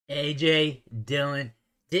AJ Dillon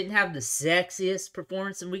didn't have the sexiest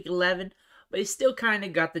performance in week 11, but he still kind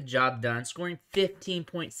of got the job done, scoring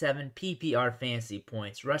 15.7 PPR fantasy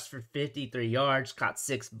points, rushed for 53 yards, caught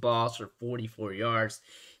 6 balls for 44 yards.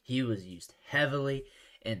 He was used heavily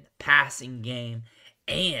in the passing game,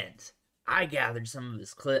 and I gathered some of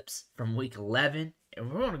his clips from week 11,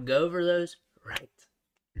 and we're going to go over those right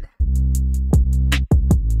now.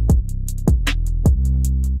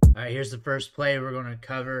 All right, here's the first play we're going to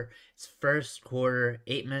cover. It's first quarter,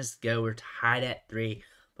 8 minutes to go. We're tied at 3.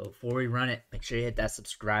 But before we run it, make sure you hit that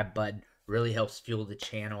subscribe button. Really helps fuel the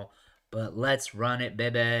channel. But let's run it,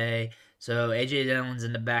 baby. So A.J. Dillon's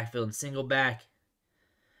in the backfield and single back.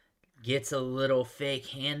 Gets a little fake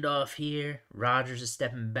handoff here. Rodgers is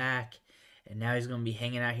stepping back. And now he's going to be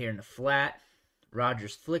hanging out here in the flat.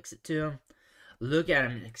 Rodgers flicks it to him. Look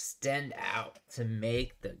at him extend out to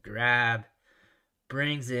make the grab.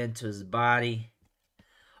 Brings it into his body.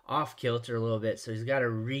 Off kilter a little bit, so he's got to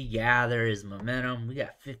regather his momentum. We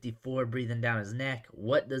got 54 breathing down his neck.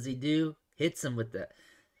 What does he do? Hits him with the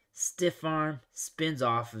stiff arm, spins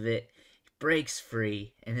off of it, breaks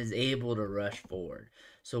free, and is able to rush forward.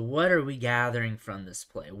 So what are we gathering from this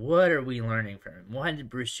play? What are we learning from him? Why did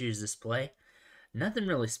Bruce choose this play? Nothing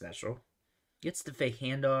really special. Gets the fake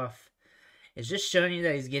handoff. It's just showing you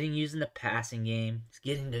that he's getting used in the passing game. He's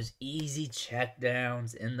getting those easy check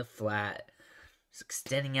downs in the flat. He's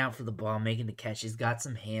extending out for the ball, making the catch. He's got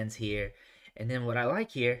some hands here. And then what I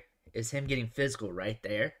like here is him getting physical right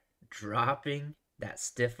there. Dropping that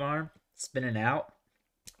stiff arm, spinning out,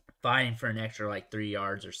 fighting for an extra 3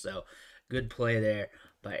 yards or so. Good play there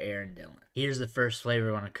by Aaron Dillon. Here's the first play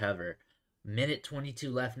we're going to cover. Minute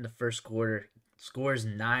 22 left in the first quarter. Scores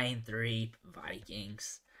 9-3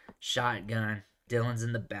 Vikings. Shotgun. Dillon's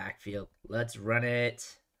in the backfield. Let's run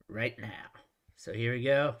it right now. So here we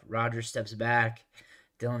go. Rodgers steps back.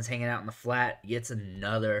 Dillon's hanging out in the flat. Gets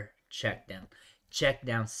another check down. Check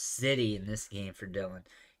down city in this game for Dillon.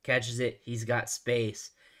 Catches it. He's got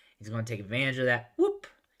space. He's going to take advantage of that. Whoop.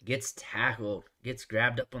 Gets tackled. Gets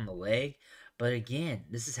grabbed up on the leg. But again,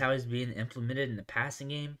 this is how he's being implemented in the passing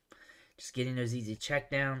game. Just getting those easy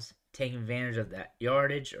check downs. Taking advantage of that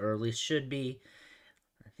yardage, or at least should be.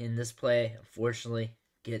 In this play, unfortunately,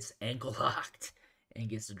 gets ankle locked and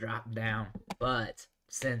gets dropped down. But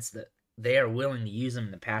since they are willing to use him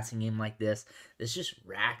in the passing game like this just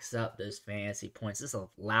racks up those fantasy points. This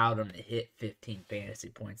allowed him to hit 15 fantasy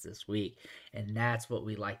points this week, and that's what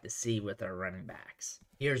we like to see with our running backs.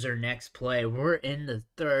 Here's our next play. We're in the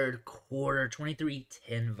third quarter,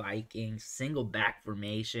 23-10 Vikings, single back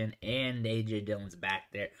formation, and A.J. Dillon's back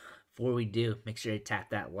there. Before we do, make sure you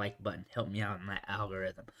tap that like button. Help me out on that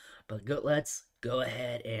algorithm. But let's go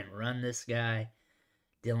ahead and run this guy.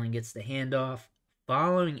 Dillon gets the handoff.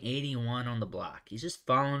 Following 81 on the block. He's just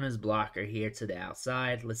following his blocker here to the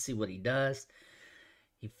outside. Let's see what he does.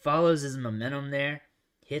 He follows his momentum there.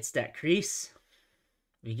 Hits that crease.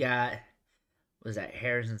 We got, was that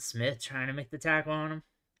Harrison Smith trying to make the tackle on him?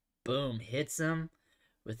 Boom. Hits him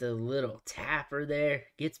with a little tapper there.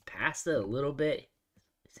 Gets past it a little bit.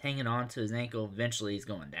 He's hanging on to his ankle. Eventually, he's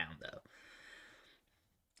going down, though.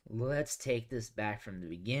 Let's take this back from the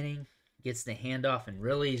beginning. Gets the handoff, and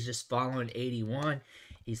really he's just following 81.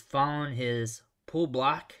 He's following his pull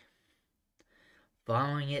block.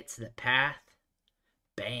 Following it to the path.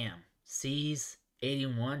 Bam. Sees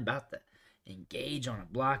 81 about to engage on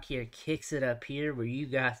a block here. Kicks it up here where you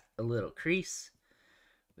got a little crease,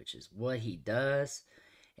 which is what he does.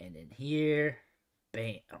 And then here,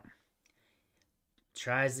 bam.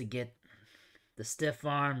 Tries to get the stiff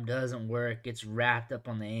arm, doesn't work, gets wrapped up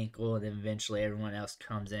on the ankle, and then eventually everyone else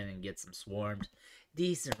comes in and gets them swarmed.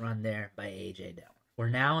 Decent run there by A.J. Dillon. We're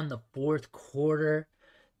now in the fourth quarter.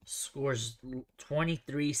 Scores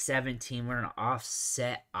 23-17. We're in an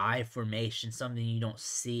offset I formation, something you don't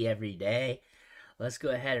see every day. Let's go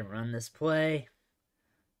ahead and run this play.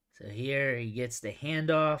 So here he gets the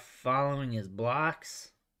handoff following his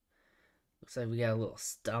blocks. Looks like we got a little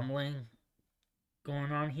stumbling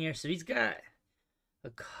going on here. So he's got a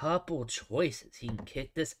couple choices. He can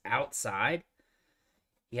kick this outside.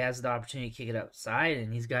 He has the opportunity to kick it outside,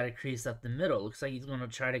 and he's got a crease up the middle. Looks like he's going to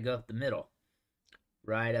try to go up the middle.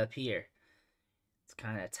 Right up here. It's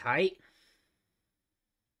kind of tight.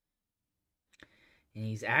 And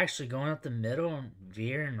he's actually going up the middle and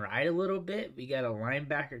veering right a little bit. We got a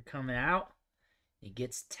linebacker coming out. He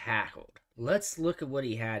gets tackled. Let's look at what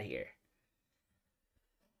he had here.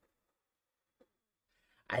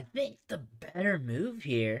 I think the better move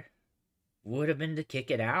here would have been to kick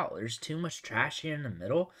it out. There's too much trash here in the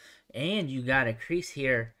middle. And you got a crease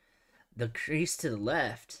here. The crease to the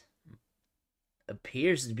left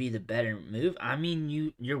appears to be the better move. I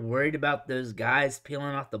mean, you're worried about those guys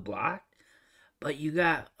peeling off the block, but you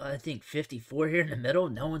got, I think, 54 here in the middle.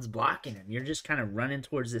 No one's blocking him. You're just kind of running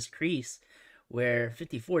towards this crease where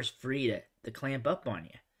 54 is free to clamp up on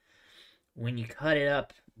you. When you cut it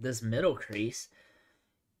up this middle crease,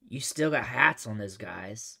 you still got hats on those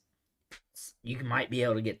guys. You might be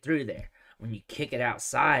able to get through there. When you kick it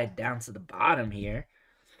outside down to the bottom here,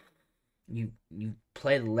 you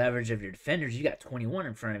play the leverage of your defenders. You got 21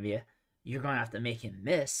 in front of you. You're going to have to make him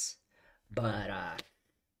miss, but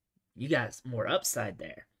you got more upside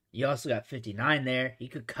there. You also got 59 there. He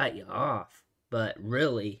could cut you off, but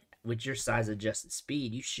really, with your size adjusted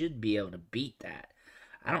speed, you should be able to beat that.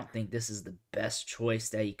 I don't think this is the best choice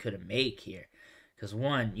that you could have made here. Because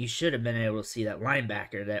one, you should have been able to see that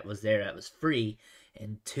linebacker that was there that was free.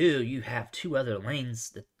 And two, you have two other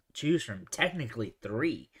lanes to choose from. Technically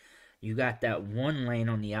three. You got that one lane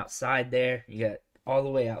on the outside there. You got all the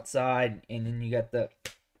way outside. And then you got the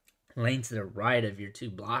lane to the right of your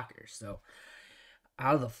two blockers. So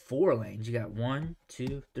out of the 4 lanes, you got 1,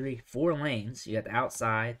 2, 3, 4 lanes. You got the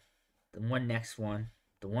outside, the one next one,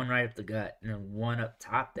 the one right up the gut, and then one up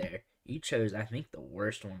top there. You chose, I think, the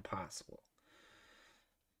worst one possible.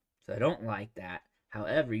 So I don't like that.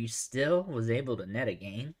 However, you still was able to net a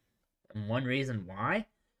gain. And one reason why,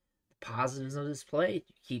 the positives of this play,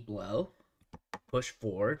 you keep low, push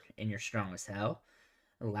forward, and you're strong as hell.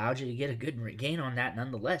 Allowed you to get a good gain on that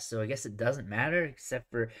nonetheless. So I guess it doesn't matter,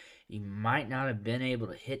 except for you might not have been able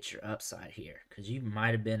to hit your upside here, because you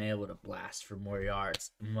might have been able to blast for more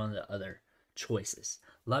yards than one of the other choices.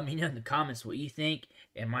 Let me know in the comments what you think.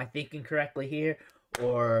 Am I thinking correctly here,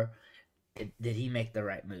 or did he make the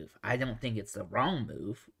right move? I don't think it's the wrong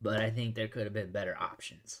move, but I think there could have been better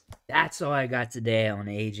options. That's all I got today on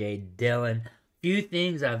A.J. Dillon. Few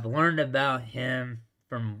things I've learned about him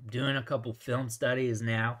from doing a couple film studies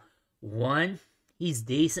now. One, he's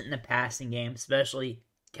decent in the passing game, especially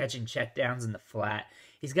catching checkdowns in the flat.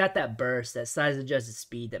 He's got that burst, that size adjusted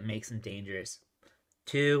speed that makes him dangerous.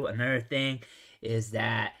 Two, another thing is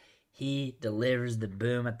that he delivers the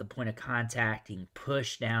boom at the point of contact. He can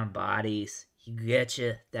push down bodies. He can get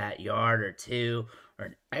you that yard or two or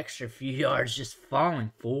an extra few yards just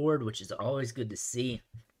falling forward, which is always good to see.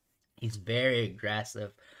 He's very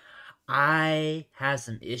aggressive. I have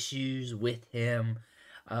some issues with him.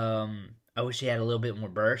 I wish he had a little bit more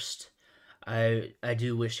burst. I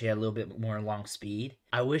do wish he had a little bit more long speed.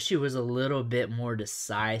 I wish he was a little bit more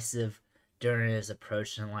decisive during his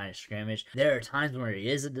approach to the line of scrimmage. There are times where he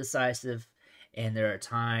is decisive, and there are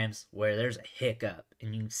times where there's a hiccup,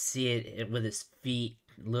 and you can see it with his feet,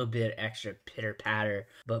 a little bit extra pitter-patter.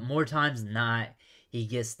 But more times than not, he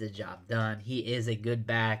gets the job done. He is a good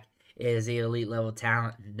back. Is he elite level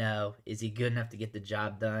talent? No. Is he good enough to get the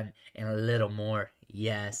job done and a little more?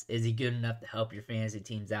 Yes. Is he good enough to help your fantasy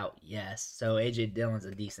teams out? Yes. So A.J. Dillon's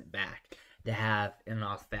a decent back to have in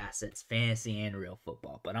all facets, fantasy and real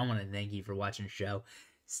football. But I want to thank you for watching the show,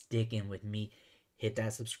 sticking with me. Hit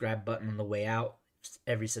that subscribe button on the way out.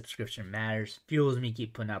 Every subscription matters. Fuels me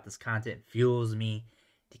keep putting out this content. Fuels me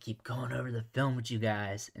to keep going over the film with you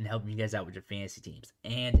guys and helping you guys out with your fantasy teams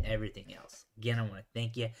and everything else. Again, I want to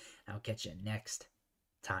thank you. I'll catch you next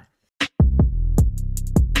time.